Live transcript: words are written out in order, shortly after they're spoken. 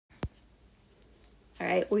All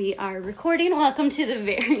right, we are recording. Welcome to the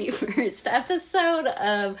very first episode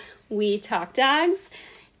of We Talk Dogs.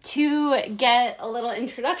 To get a little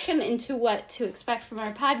introduction into what to expect from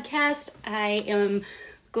our podcast, I am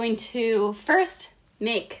going to first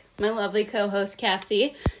make my lovely co-host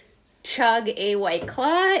Cassie chug a White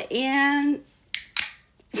Claw and...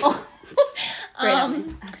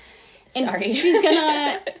 Sorry. She's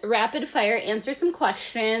gonna rapid fire answer some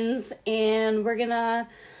questions, and we're gonna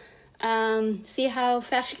see how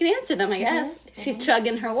fast she can answer them, I guess. Mm-hmm. She's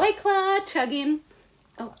chugging her White Claw, chugging...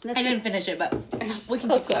 Oh, I didn't finish it, but we can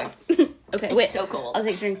keep going. Okay, it's wait. So cold. I'll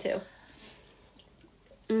take a drink too.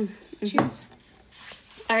 Mm-hmm. Cheers.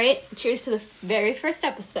 All right, cheers to the very first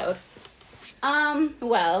episode.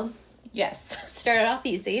 Well... Yes. Start it off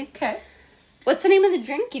easy. Okay. What's the name of the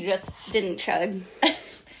drink you just didn't chug?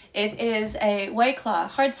 It is a White Claw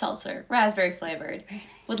hard seltzer, raspberry flavored.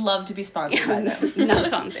 Would love to be sponsored by them. Not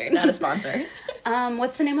sponsored. Not a sponsor.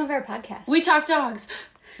 What's the name of our podcast? We Talk Dogs.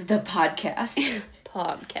 The podcast.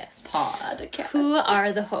 Podcast. Who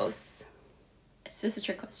are the hosts? Is this a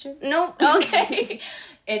trick question? Nope. Okay.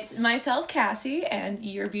 It's myself, Cassie, and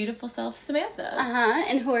your beautiful self, Samantha. Uh-huh.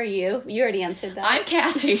 And who are you? You already answered that. I'm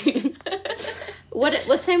Cassie.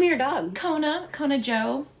 What's the name of your dog? Kona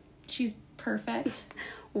Joe. She's perfect.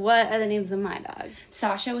 What are the names of my dog?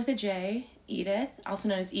 Sasha with a J, Edith, also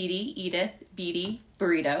known as Edie, Edith, Beatty,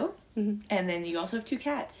 Burrito. Mm-hmm. And then you also have two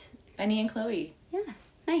cats, Benny and Chloe. Yeah,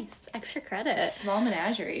 nice. Extra credit. Small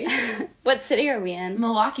menagerie. What city are we in?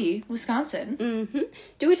 Milwaukee, Wisconsin. Mm-hmm.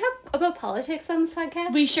 Do we talk about politics on this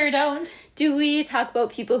podcast? We sure don't. Do we talk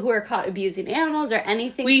about people who are caught abusing animals or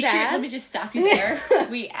anything sad? Let me just stop you there.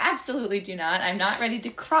 We absolutely do not. I'm not ready to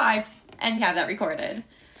cry and have that recorded.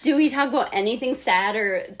 Do we talk about anything sad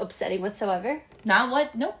or upsetting whatsoever? Not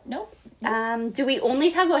what? Nope. Do we only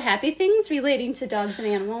talk about happy things relating to dogs and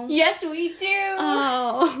animals? Yes, we do.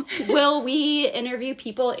 Oh. Will we interview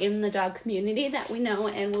people in the dog community that we know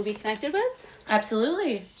and will be connected with?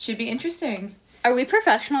 Absolutely. Should be interesting. Are we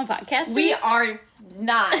professional podcasters? We are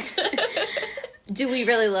not. Do we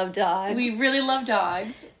really love dogs? We really love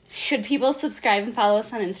dogs. Should people subscribe and follow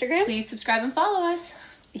us on Instagram? Please subscribe and follow us.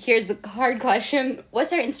 Here's the hard question.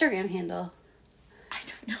 What's our Instagram handle? I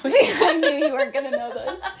don't know. I knew you weren't going to know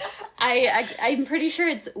this. I'm pretty sure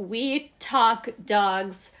it's We Talk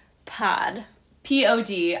Dogs Pod.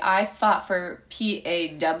 P-O-D. I fought for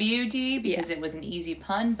P-A-W-D because it was an easy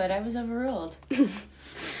pun, but I was overruled.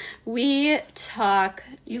 We Talk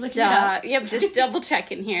You looked it up? Yep, just double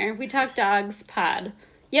checking here. We Talk Dogs Pod.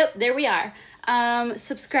 Yep, there we are.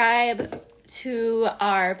 Subscribe to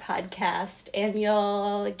our podcast and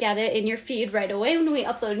you'll get it in your feed right away when we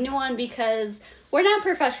upload a new one, because we're not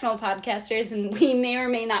professional podcasters and we may or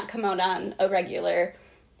may not come out on a regular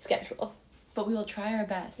schedule. But we will try our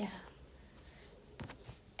best. Yeah.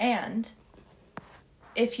 And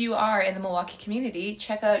if you are in the Milwaukee community,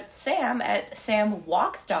 check out Sam at Sam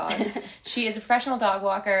Walks Dogs. She is a professional dog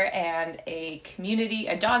walker and a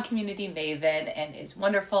dog community maven, and is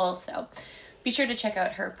wonderful. So be sure to check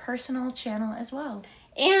out her personal channel as well.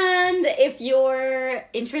 And if you're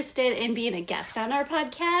interested in being a guest on our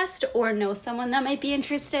podcast or know someone that might be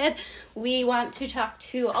interested, we want to talk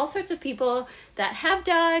to all sorts of people that have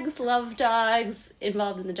dogs, love dogs,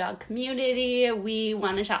 involved in the dog community. We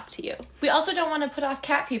want to talk to you. We also don't want to put off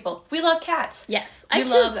cat people. We love cats. Yes, we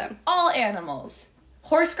love them. All animals.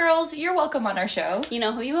 Horse girls, you're welcome on our show. You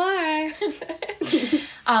know who you are.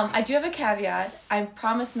 I do have a caveat. I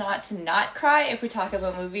promise not to not cry if we talk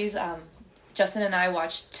about movies. Justin and I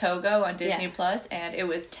watched Togo on Disney Plus, and it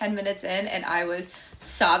was 10 minutes in, and I was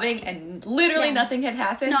sobbing, and literally nothing had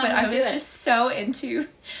happened, but I was just so into,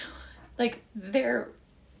 like, their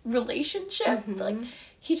relationship. Mm-hmm. Like,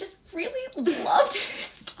 he just really loved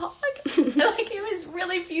his dog. Like, it was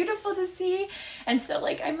really beautiful to see, and so,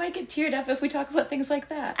 like, I might get teared up if we talk about things like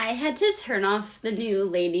that. I had to turn off the new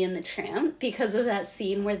Lady and the Tramp because of that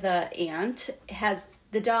scene where the aunt has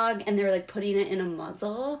the dog and they're like putting it in a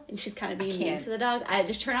muzzle and she's kind of being mean to the dog. I had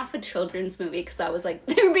to turn off a children's movie because I was like,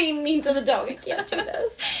 they're being mean to the dog. I can't do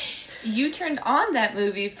this. You turned on that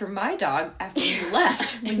movie for my dog after you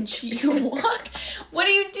left when you walk. What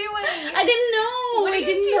are you doing? I didn't know. What are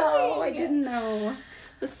you doing? I didn't know. It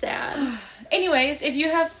was sad. Anyways, if you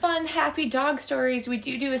have fun, happy dog stories, we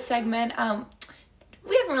do a segment.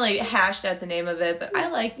 We haven't really hashed out the name of it, but I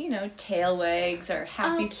like, tail wags or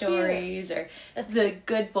happy stories or the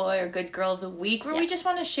good boy or good girl of the week, where we just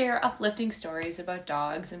want to share uplifting stories about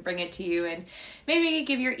dogs and bring it to you and maybe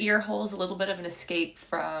give your ear holes a little bit of an escape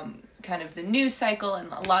from kind of the news cycle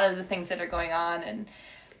and a lot of the things that are going on, and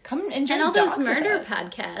come enjoy And all dogs those murder with us.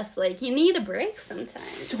 podcasts, like, you need a break sometimes.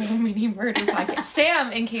 So many murder podcasts.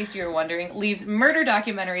 Sam, in case you were wondering, leaves murder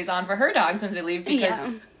documentaries on for her dogs when they leave because,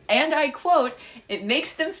 and I quote, it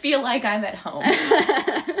makes them feel like I'm at home.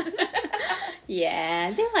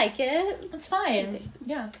 Yeah, they like it. It's fine.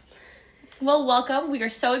 Yeah. Well, welcome. We are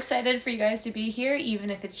so excited for you guys to be here, even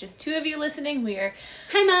if it's just two of you listening. We are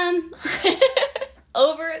Hi, Mom.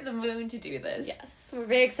 over the moon to do this. Yes, we're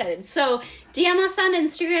very excited. So DM us on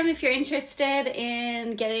Instagram if you're interested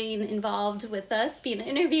in getting involved with us, being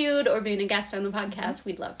interviewed, or being a guest on the podcast.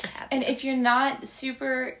 We'd love to have you. And if you're not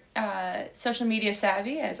super social media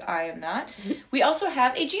savvy, as I am not, we also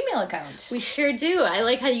have a Gmail account. We sure do. I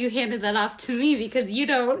like how you handed that off to me because you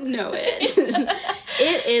don't know it.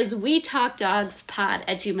 It is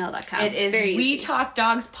wetalkdogspod@gmail.com. It is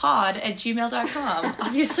wetalkdogspod@gmail.com.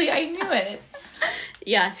 Obviously, I knew it.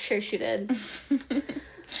 Yeah, sure she did.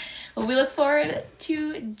 Well, we look forward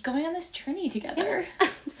to going on this journey together. I'm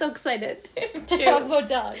so excited to talk about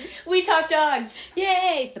dogs. We Talk Dogs.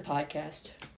 Yay! The podcast.